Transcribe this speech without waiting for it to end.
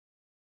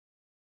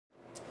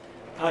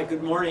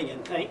Good morning,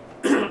 and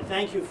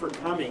thank you for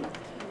coming.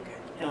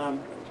 And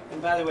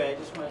by the way, I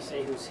just want to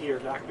say who's here.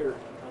 Dr.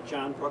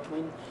 John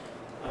Brooklyn,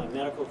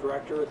 Medical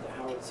Director at the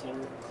Howard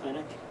Center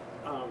Clinic.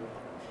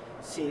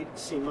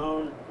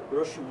 Simone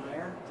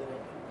Ruschemeyer, did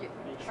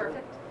I make sure?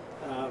 Perfect.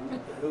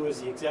 Who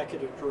is the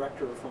Executive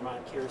Director of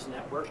Vermont Cares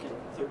Network and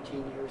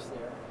 13 years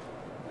there.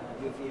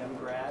 UVM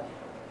grad,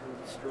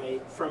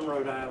 straight from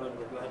Rhode Island.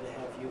 We're glad to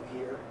have you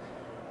here.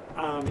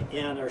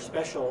 And our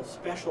special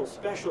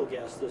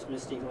guest is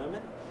Misty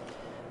Lemon,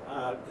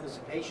 who's a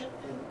patient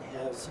and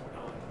has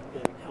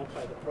been helped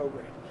by the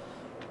program.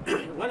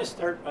 I want to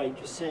start by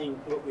just saying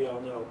what we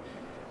all know.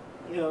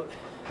 You know,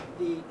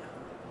 the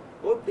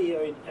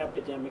opioid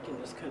epidemic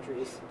in this country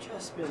has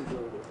just been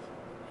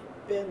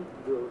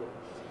brutal.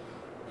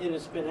 And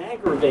it's been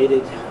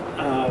aggravated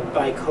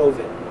by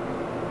COVID.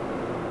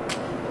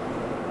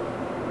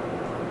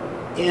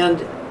 And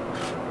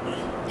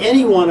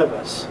any one of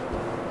us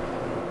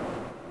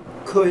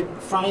could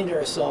find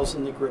ourselves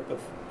in the grip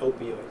of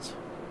opioids.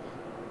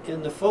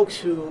 And the folks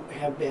who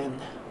have been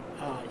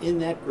in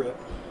that grip,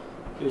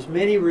 there's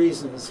many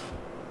reasons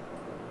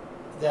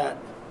that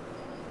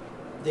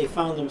they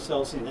found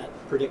themselves in that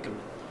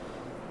predicament.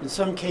 In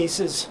some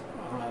cases,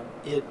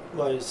 it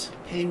was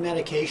pain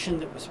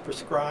medication that was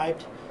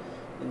prescribed,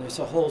 and there's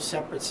a whole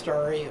separate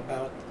story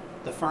about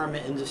the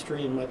pharma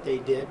industry and what they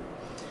did.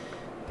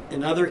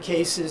 In other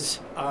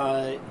cases,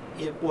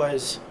 it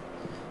was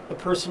a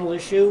personal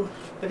issue,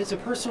 but it's a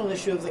personal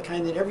issue of the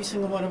kind that every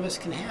single one of us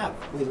can have.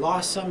 We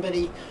lost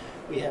somebody,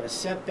 we had a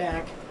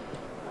setback,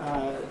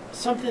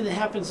 something that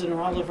happens in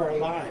all of our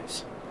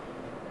lives.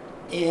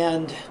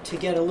 And to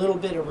get a little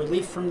bit of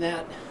relief from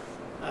that,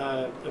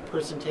 a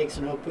person takes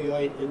an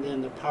opioid and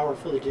then the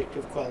powerful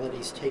addictive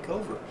qualities take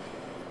over.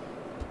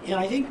 And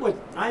I think what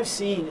I've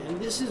seen,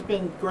 and this has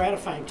been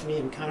gratifying to me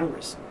in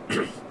Congress,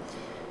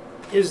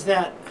 is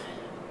that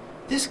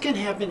this can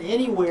happen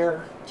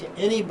anywhere to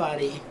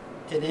anybody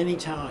at any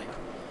time.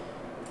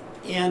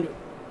 And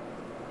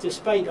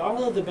despite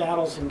all of the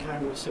battles in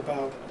Congress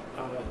about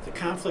the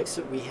conflicts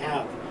that we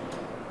have,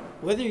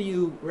 whether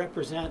you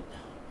represent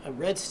a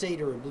red state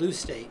or a blue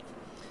state,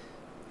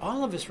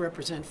 all of us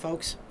represent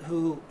folks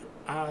who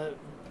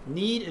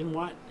need and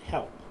want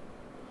help.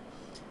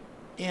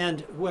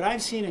 And what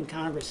I've seen in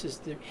Congress is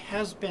there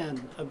has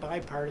been a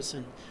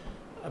bipartisan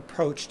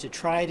approach to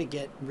try to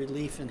get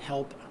relief and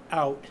help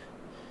out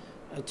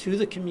to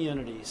the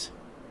communities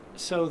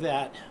so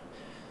that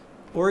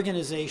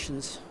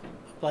organizations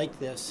like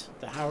this,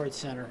 the Howard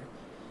Center,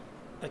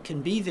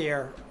 can be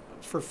there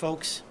for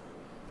folks.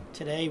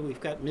 Today we've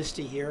got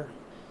Misty here,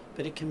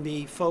 but it can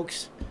be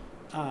folks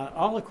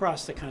all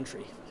across the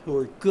country who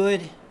are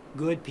good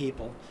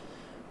people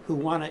who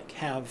want to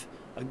have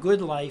a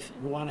good life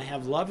and want to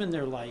have love in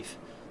their life.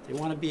 They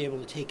want to be able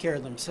to take care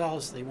of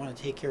themselves. They want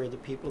to take care of the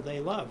people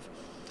they love.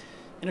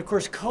 And of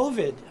course,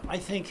 COVID, I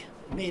think,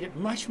 made it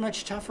much,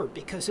 much tougher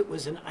because it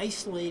was an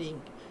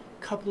isolating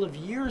couple of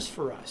years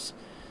for us.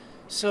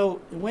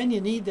 So when you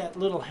need that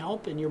little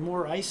help and you're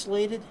more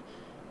isolated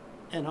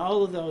and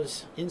all of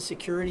those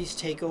insecurities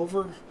take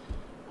over,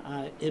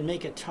 it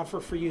make it tougher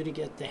for you to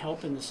get the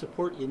help and the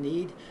support you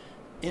need.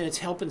 And it's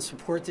help and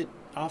support that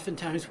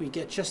oftentimes we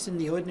get just in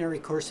the ordinary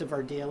course of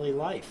our daily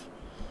life.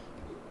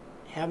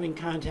 Having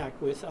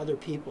contact with other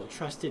people,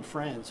 trusted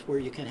friends, where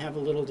you can have a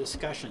little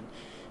discussion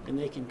and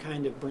they can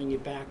kind of bring you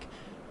back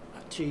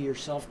to your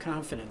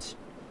self-confidence.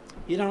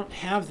 You don't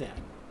have that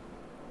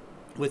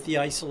with the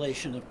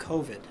isolation of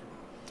COVID.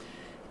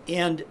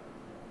 And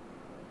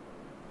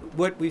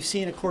what we've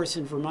seen, of course,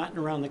 in Vermont and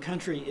around the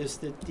country is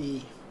that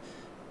the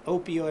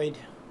opioid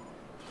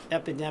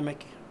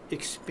epidemic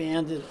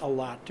expanded a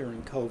lot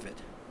during COVID.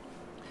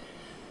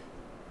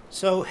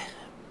 So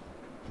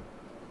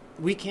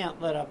we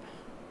can't let up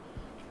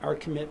our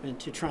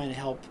commitment to trying to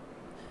help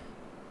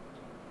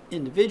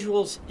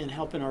individuals and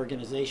helping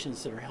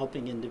organizations that are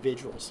helping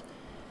individuals.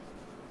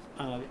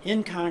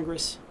 In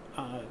Congress,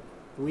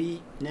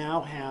 we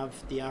now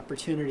have the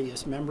opportunity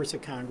as members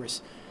of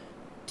Congress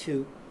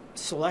to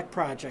select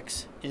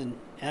projects and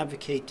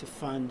advocate to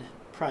fund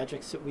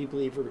projects that we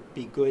believe would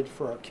be good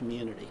for our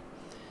community.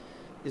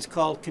 It's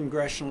called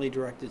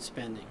Congressionally-directed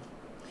spending.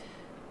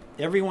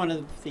 Every one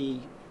of the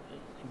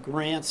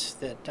grants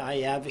that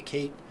I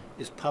advocate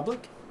is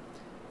public.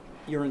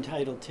 You're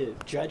entitled to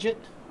judge it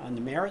on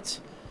the merits,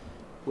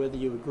 whether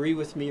you agree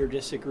with me or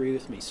disagree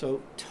with me.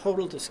 So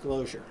total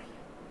disclosure.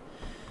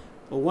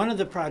 Well, one of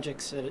the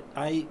projects that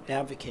I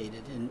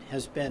advocated and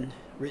has been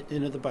written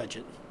into the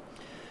budget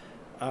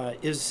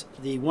is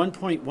the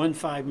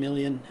 $1.15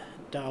 million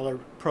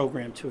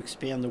program to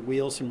expand the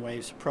Wheels and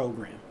Waves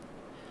program.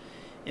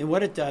 And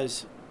what it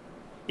does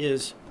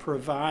is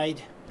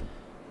provide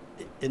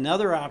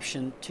another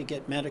option to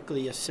get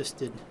medically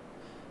assisted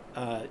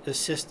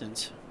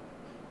assistance,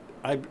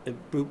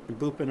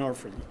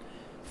 buprenorphine,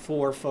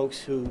 for folks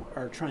who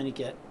are trying to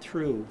get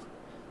through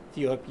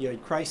the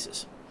opioid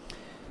crisis.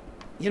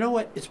 You know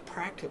what? It's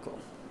practical,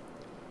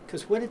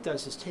 because what it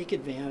does is take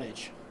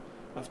advantage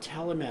of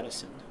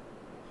telemedicine,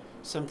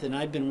 something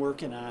I've been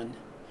working on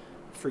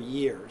for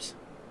years,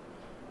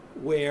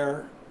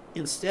 where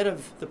instead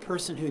of the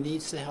person who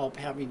needs the help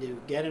having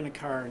to get in a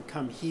car and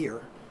come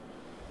here,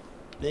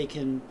 they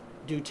can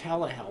do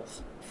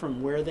telehealth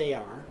from where they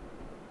are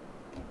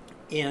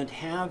and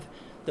have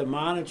the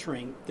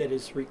monitoring that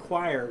is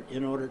required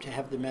in order to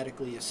have the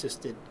medically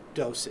assisted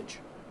dosage.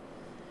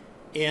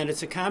 And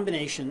it's a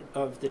combination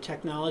of the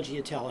technology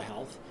of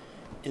telehealth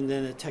and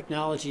then the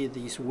technology of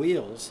these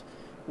wheels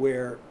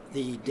where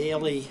the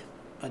daily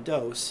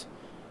dose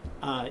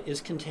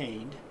is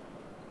contained,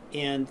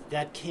 and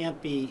that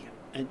can't be,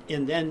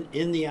 and then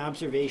in the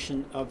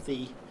observation of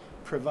the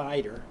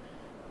provider,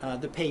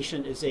 the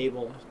patient is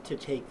able to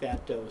take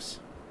that dose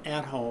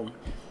at home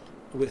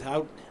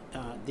without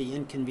the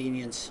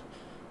inconvenience,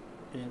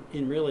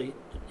 and really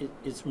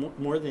it's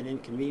more than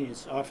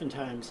inconvenience,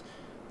 oftentimes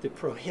the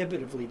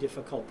prohibitively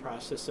difficult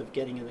process of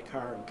getting in the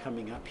car and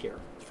coming up here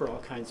for all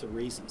kinds of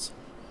reasons.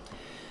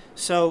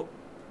 So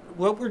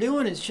what we're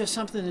doing is just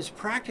something that's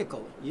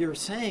practical. You're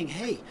saying,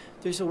 hey,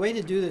 there's a way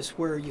to do this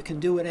where you can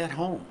do it at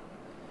home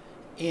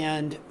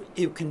and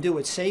you can do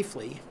it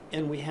safely,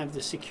 and we have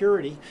the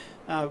security,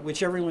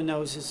 which everyone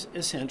knows is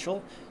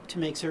essential to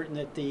make certain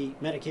that the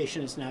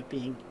medication is not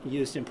being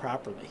used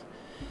improperly.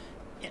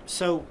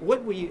 So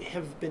what we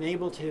have been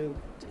able to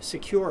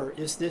secure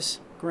is this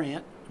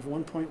grant of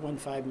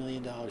 $1.15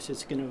 million.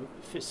 It's going to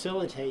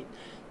facilitate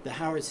the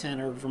Howard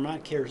Center,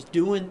 Vermont Cares,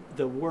 doing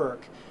the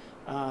work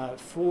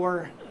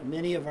for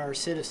many of our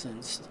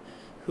citizens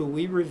who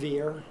we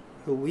revere,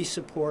 who we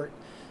support,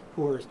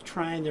 who are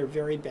trying their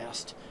very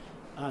best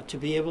to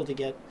be able to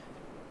get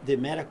the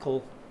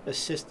medical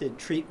assisted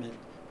treatment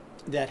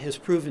that has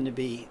proven to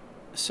be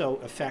so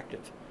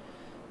effective.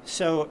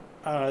 So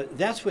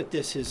that's what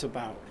this is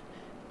about.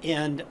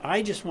 And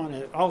I just want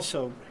to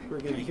also, we're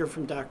going to hear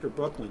from Dr.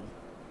 Brooklyn,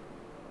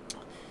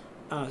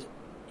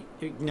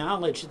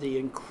 acknowledge the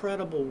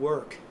incredible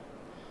work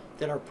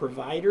that our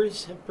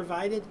providers have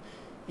provided.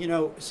 You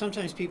know,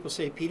 sometimes people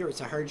say, Peter,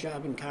 it's a hard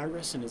job in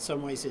Congress, and in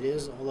some ways it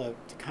is, all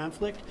the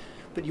conflict.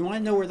 But you want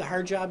to know where the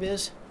hard job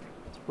is?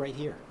 It's right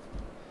here.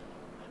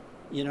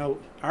 You know,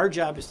 our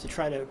job is to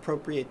try to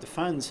appropriate the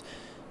funds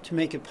to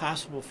make it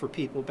possible for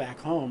people back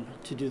home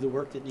to do the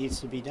work that needs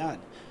to be done.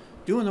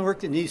 Doing the work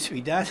that needs to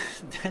be done,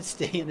 that's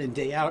day in and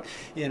day out,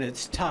 and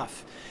it's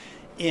tough.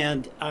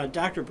 And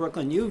Dr.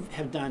 Brooklyn, you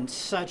have done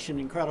such an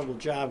incredible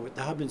job with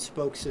the hub and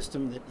spoke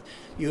system that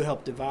you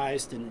helped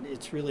devise, and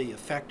it's really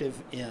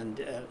effective,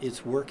 and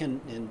it's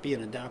working and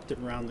being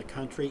adopted around the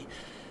country.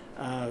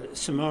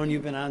 Simone,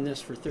 you've been on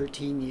this for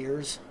 13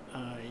 years,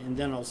 and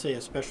then I'll say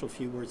a special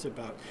few words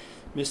about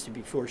Misty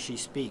before she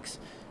speaks.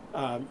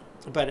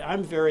 But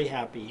I'm very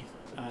happy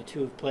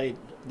to have played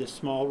this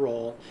small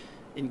role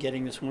in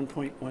getting this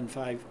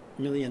 $1.15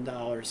 million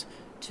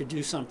to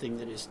do something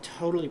that is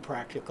totally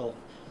practical,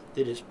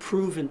 that is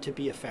proven to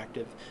be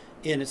effective,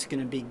 and it's going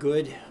to be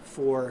good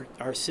for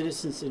our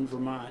citizens in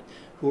Vermont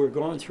who are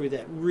going through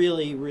that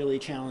really, really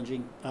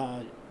challenging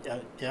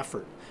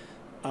effort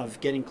of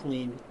getting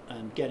clean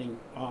and getting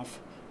off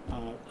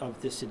of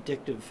this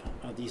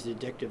these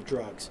addictive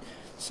drugs.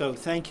 So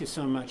thank you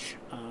so much.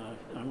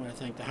 I want to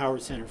thank the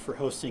Howard Center for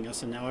hosting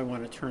us, and now I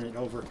want to turn it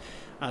over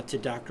to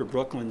Dr.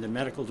 Brooklyn, the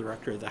medical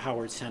director of the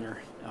Howard Center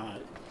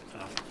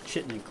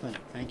Chittenden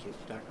Clinic. Thank you,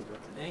 Dr.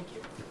 Brooklyn. Thank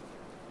you.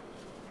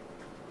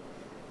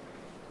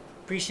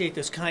 Appreciate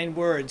those kind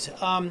words.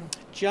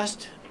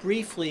 Just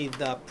briefly,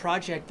 the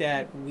project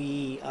that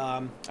we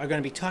are going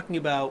to be talking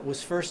about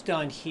was first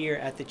done here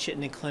at the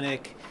Chittenden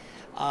Clinic.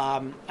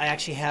 I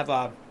actually have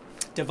a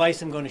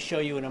device I'm going to show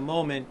you in a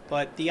moment,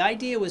 but the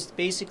idea was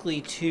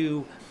basically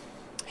to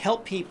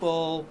help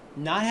people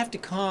not have to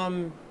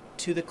come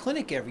to the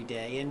clinic every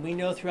day. And we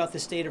know throughout the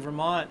state of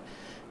Vermont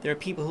there are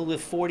people who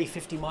live 40,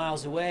 50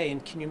 miles away,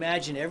 and can you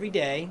imagine every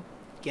day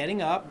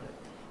getting up,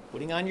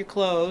 putting on your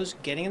clothes,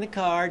 getting in the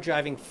car,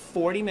 driving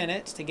 40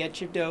 minutes to get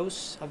your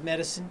dose of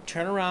medicine,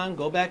 turn around,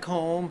 go back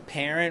home,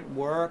 parent,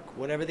 work,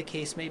 whatever the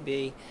case may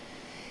be.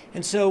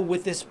 And so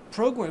with this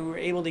program, we were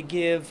able to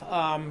give,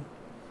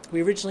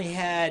 we originally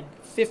had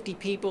 50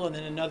 people and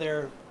then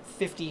another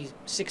 50,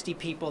 60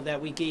 people that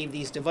we gave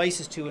these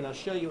devices to, and I'll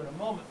show you in a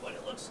moment what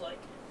it looks like.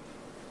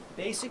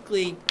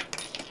 Basically,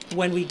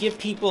 when we give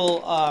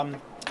people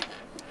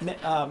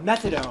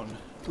methadone,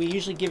 we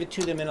usually give it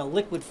to them in a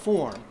liquid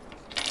form.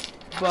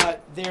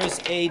 But there's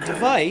a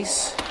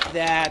device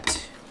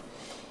that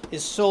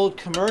is sold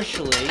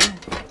commercially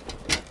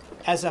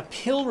as a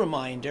pill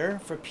reminder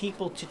for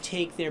people to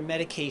take their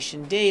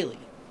medication daily.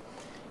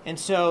 And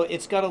so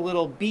it's got a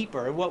little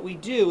beeper. And what we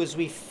do is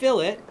we fill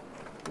it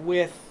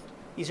with,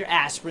 these are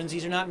aspirins,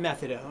 these are not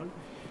methadone.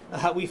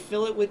 We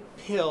fill it with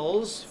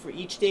pills for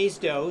each day's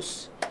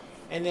dose,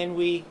 and then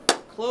we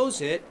close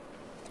it.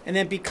 And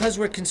then because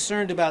we're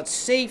concerned about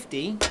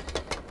safety,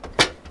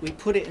 we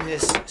put it in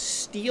this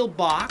steel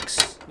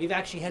box. We've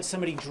actually had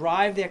somebody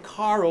drive their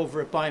car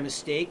over it by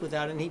mistake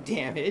without any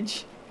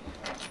damage.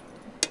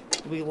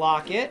 We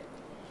lock it,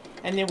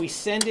 and then we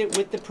send it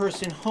with the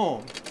person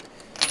home.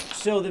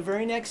 So the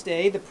very next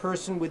day, the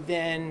person would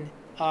then,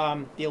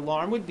 the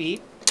alarm would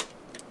beep,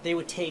 they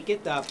would take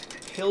it, the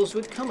pills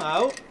would come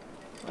out,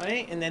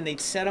 right? And then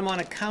they'd set them on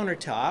a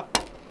countertop.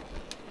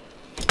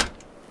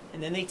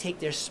 And then they take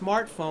their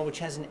smartphone, which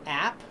has an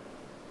app,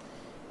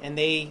 and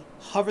they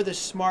hover the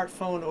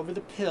smartphone over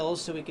the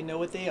pills so we can know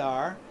what they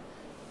are.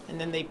 And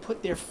then they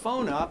put their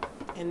phone up,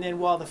 and then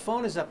while the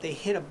phone is up, they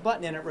hit a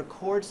button and it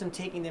records them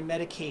taking their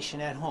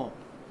medication at home.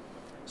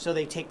 So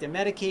they take their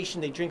medication,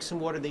 they drink some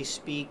water, they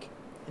speak,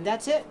 and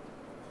that's it.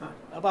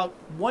 About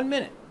 1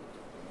 minute.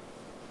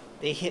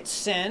 They hit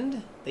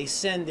send, they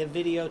send the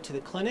video to the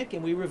clinic,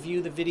 and we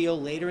review the video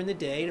later in the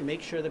day to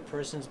make sure the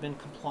person's been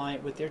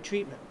compliant with their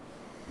treatment.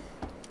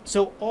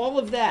 So all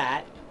of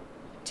that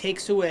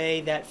takes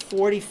away that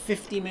 40,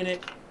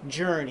 50-minute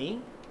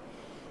journey.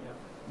 Yeah.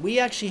 We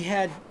actually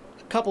had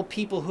a couple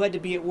people who had to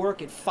be at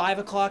work at 5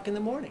 o'clock in the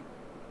morning.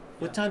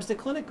 What Yeah. time's the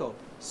clinic open?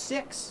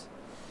 6.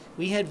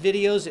 We had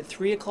videos at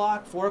 3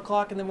 o'clock, 4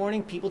 o'clock in the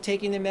morning, people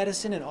taking their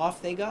medicine, and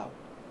off they go.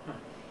 Huh.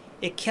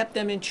 It kept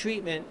them in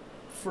treatment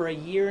for a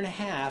year and a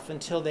half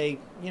until they,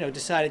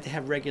 decided to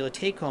have regular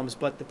take-homes.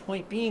 But the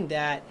point being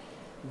that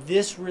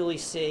this really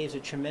saves a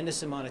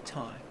tremendous amount of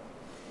time.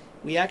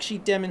 We actually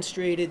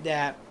demonstrated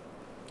that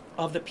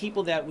of the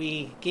people that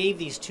we gave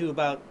these to,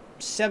 about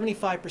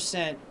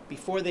 75%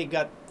 before they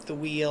got the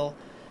wheel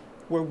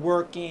were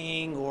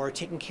working or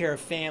taking care of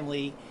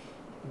family,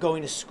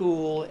 going to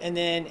school, and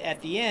then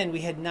at the end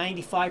we had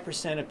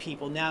 95% of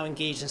people now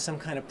engaged in some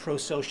kind of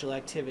pro-social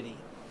activity.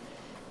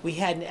 We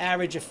had an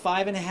average of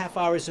 5.5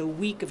 hours a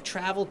week of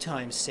travel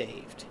time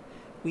saved.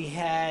 We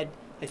had,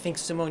 I think,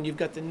 Simone, you've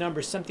got the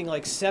numbers, something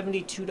like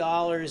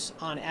 $72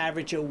 on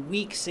average a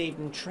week saved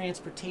in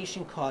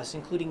transportation costs,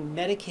 including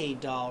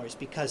Medicaid dollars,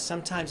 because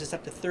sometimes it's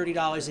up to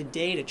 $30 a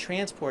day to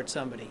transport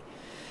somebody.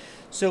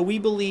 So we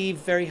believe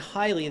very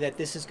highly that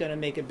this is going to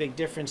make a big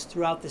difference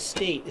throughout the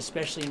state,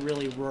 especially in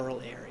really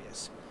rural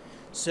areas.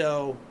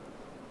 So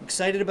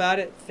excited about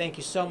it. Thank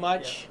you so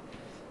much. Yeah.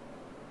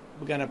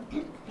 We're going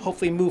to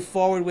hopefully move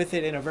forward with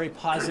it in a very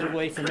positive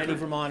way for many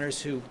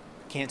Vermonters who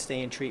can't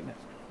stay in treatment.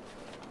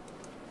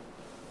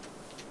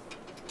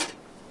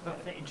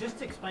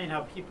 Just explain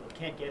how people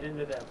can't get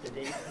into that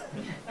today.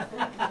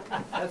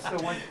 That's the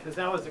one, because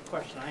that was a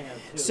question I had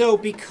too. So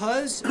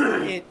because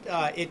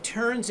it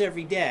turns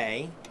every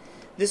day,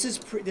 this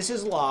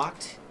is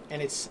locked and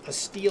it's a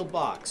steel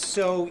box.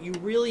 So you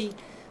really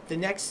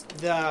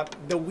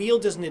the wheel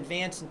doesn't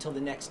advance until the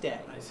next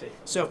day. I see.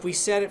 So if we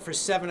set it for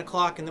 7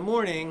 o'clock in the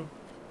morning,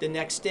 the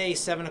next day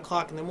 7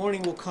 o'clock in the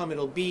morning will come.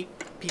 It'll beep.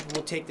 People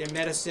will take their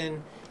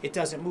medicine. It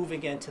doesn't move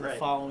again till the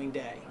following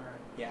day. All right.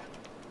 Yeah.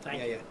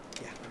 Thank you.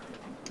 Yeah.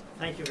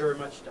 Thank you very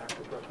much,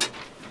 Dr. Brooklyn.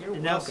 You're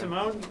and welcome.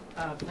 Now, Simone,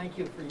 thank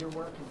you for your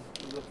work,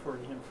 and we look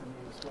forward to hearing from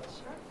you as well.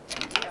 Sure.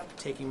 Thank you.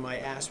 Taking my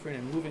aspirin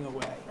and moving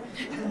away.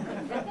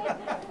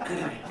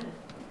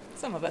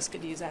 Some of us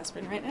could use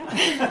aspirin right now.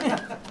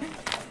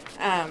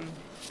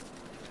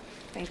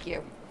 Thank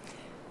you.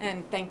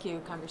 And thank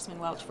you, Congressman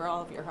Welch, for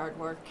all of your hard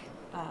work,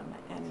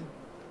 and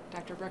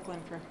Dr.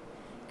 Brooklyn for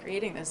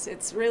creating this.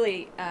 It's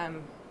really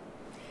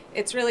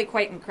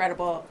quite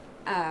incredible.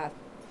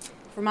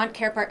 Vermont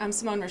Care I'm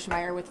Simone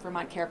Rischmeyer with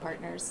Vermont Care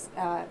Partners.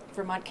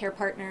 Vermont Care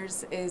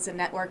Partners is a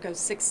network of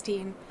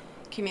 16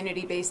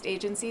 community-based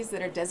agencies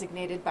that are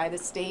designated by the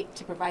state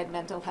to provide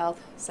mental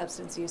health,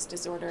 substance use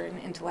disorder, and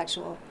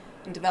intellectual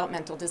and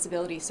developmental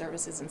disability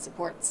services and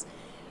supports.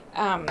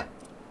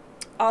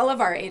 All of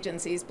our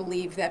agencies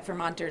believe that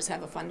Vermonters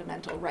have a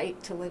fundamental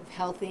right to live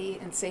healthy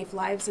and safe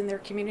lives in their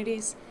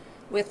communities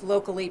with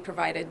locally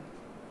provided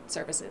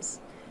services.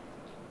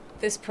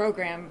 This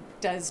program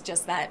does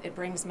just that. It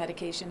brings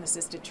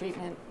medication-assisted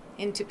treatment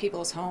into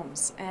people's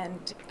homes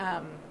and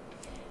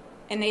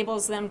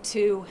enables them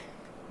to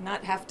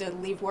not have to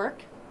leave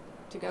work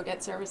to go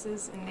get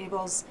services,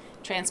 enables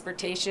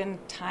transportation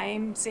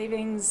time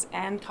savings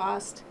and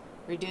cost,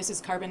 reduces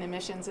carbon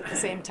emissions at the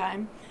same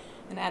time,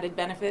 an added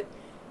benefit,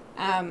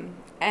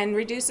 and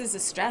reduces the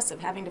stress of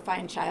having to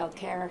find child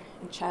care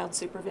and child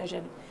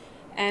supervision.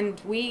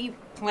 And we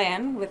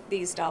plan with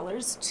these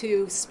dollars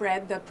to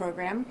spread the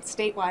program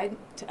statewide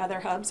to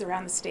other hubs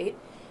around the state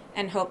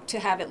and hope to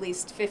have at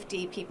least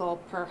 50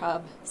 people per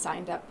hub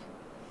signed up.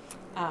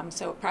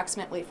 So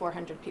approximately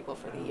 400 people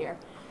for the year.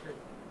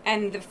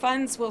 And the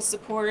funds will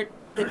support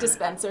the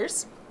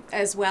dispensers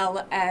as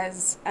well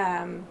as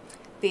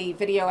the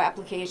video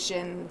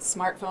application,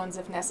 smartphones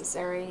if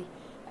necessary,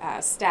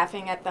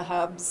 staffing at the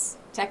hubs,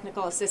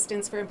 technical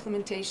assistance for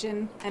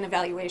implementation, and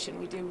evaluation.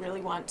 We do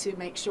really want to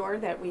make sure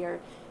that we are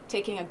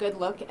taking a good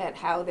look at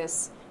how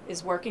this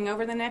is working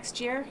over the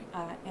next year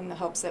in the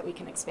hopes that we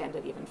can expand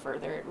it even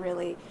further. It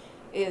really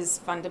is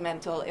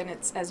fundamental, and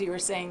it's, as you were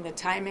saying, the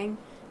timing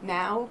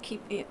now,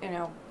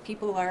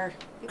 people are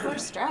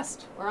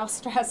stressed. We're all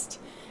stressed.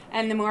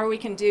 And the more we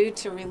can do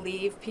to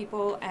relieve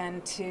people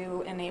and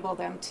to enable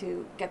them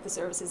to get the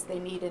services they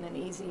need in an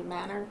easy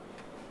manner,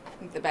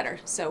 the better.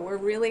 So we're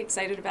really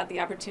excited about the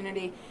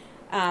opportunity.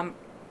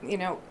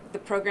 The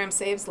program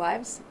saves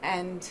lives,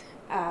 and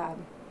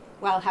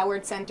while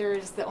Howard Center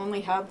is the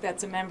only hub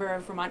that's a member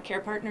of Vermont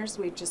Care Partners,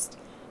 we just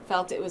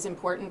felt it was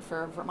important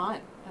for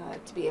Vermont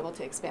to be able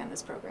to expand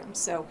this program.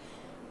 So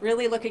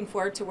really looking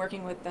forward to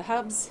working with the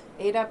hubs,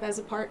 ADUP as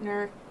a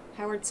partner,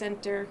 Howard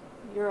Center,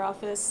 your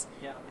office,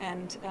 Yeah.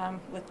 and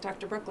with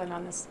Dr. Brooklyn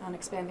on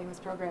expanding this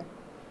program.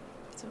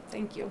 So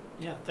thank you.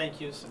 Yeah, thank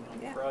you, Simone,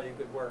 Yeah. for all your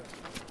good work.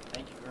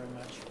 Thank you very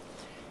much.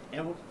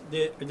 And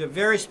the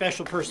very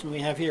special person we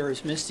have here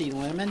is Misty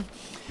Lemon,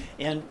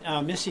 and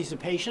Misty's a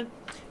patient.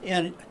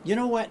 And you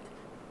know what?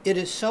 It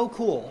is so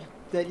cool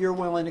that you're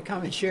willing to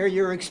come and share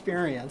your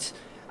experience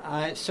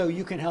so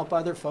you can help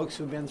other folks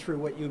who've been through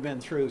what you've been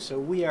through. So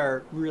we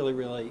are really,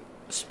 really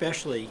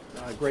especially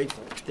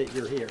grateful that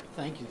you're here.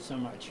 Thank you so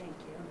much. Thank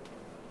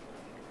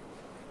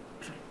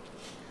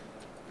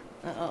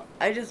you.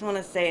 I just want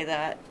to say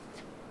that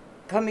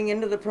coming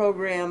into the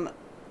program,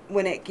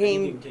 when it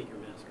came... You can take your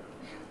mask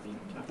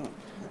off.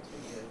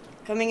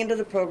 Coming into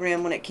the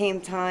program, when it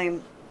came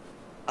time,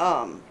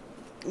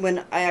 when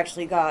I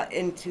actually got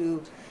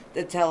into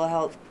the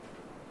telehealth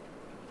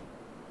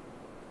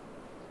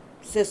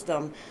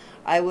system,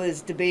 I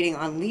was debating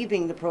on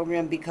leaving the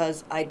program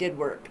because I did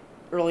work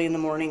early in the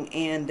morning,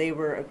 and they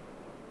were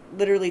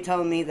literally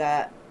telling me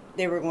that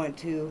they were going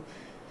to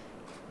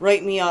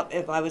write me up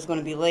if I was going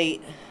to be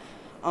late.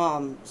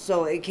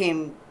 So it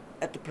came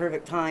at the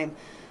perfect time,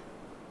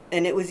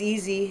 and it was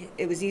easy.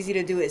 It was easy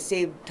to do. It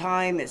saved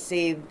time. It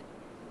saved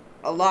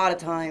a lot of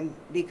time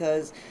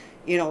because,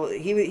 you know,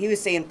 he was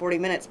saying 40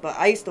 minutes, but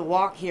I used to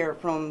walk here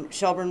from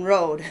Shelburne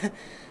Road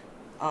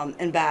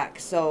and back.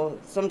 So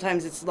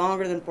sometimes it's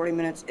longer than 40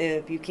 minutes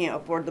if you can't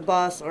afford the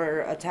bus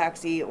or a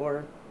taxi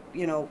or,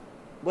 you know,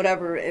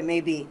 whatever it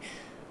may be.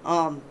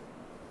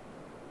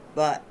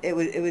 But it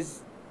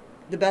was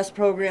the best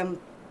program.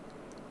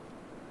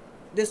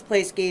 This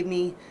place gave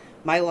me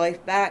my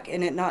life back,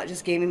 and it not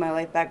just gave me my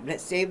life back, but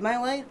it saved my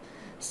life.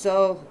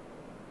 So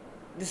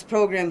this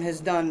program has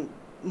done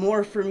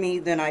more for me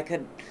than I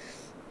could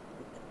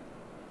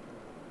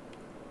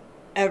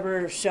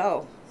ever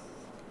show.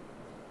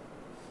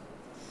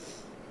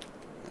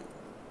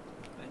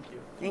 Thank you.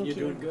 Thank You're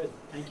you. doing good.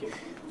 Thank you.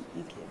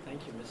 Thank you.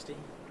 Thank you, Misty.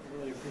 I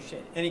really appreciate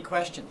it. Any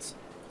questions?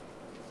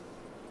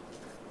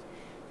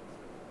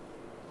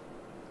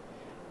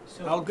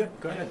 So Oh, good.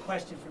 Go I have ahead. a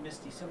question for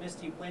Misty. So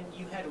Misty, when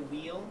you had a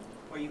wheel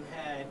or you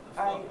had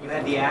a I- phone, you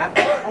had the app?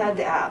 I had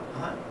the app.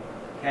 Uh-huh.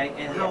 Okay,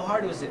 and how Yeah.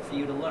 hard was it for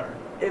you to learn?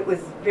 It was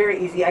very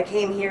easy. I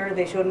came here,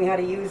 they showed me how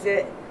to use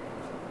it,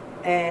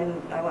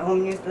 and I went home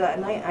and used it that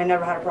night. I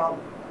never had a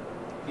problem.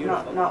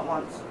 Beautiful. Not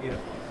once.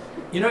 Beautiful.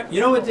 You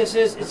know what this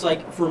is? It's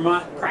like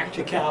Vermont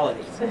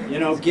practicality. You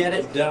know, get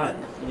it done.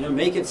 You know,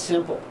 make it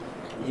simple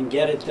and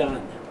get it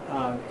done.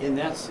 And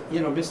that's, you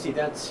know, Misty,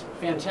 that's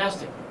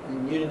fantastic.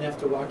 And you didn't have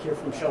to walk here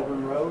from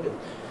Shelburne Road,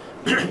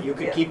 and you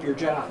could Yeah. keep your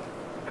job.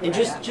 And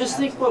just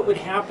think what would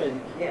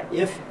happen Yeah.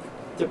 if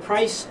the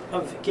price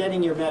of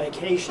getting your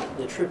medication,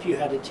 the trip you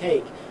had to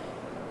take,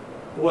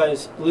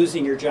 was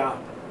losing your job.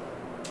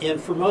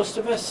 And for most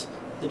of us,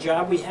 the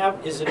job we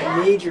have is a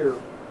major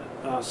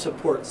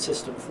support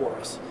system for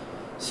us.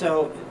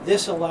 So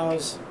this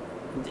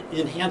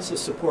enhances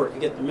support. You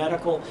get the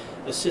medical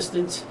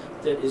assistance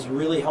that is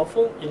really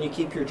helpful, and you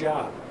keep your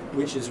job,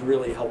 which is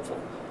really helpful.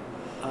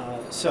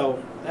 So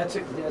that's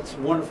a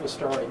wonderful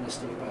story,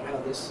 Misty, about how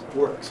this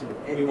works.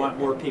 And we want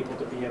more people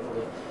to be able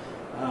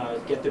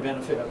to get the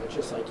benefit of it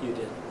just like you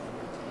did.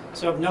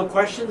 So if no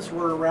questions,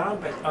 we're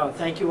around, but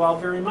thank you all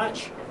very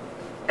much.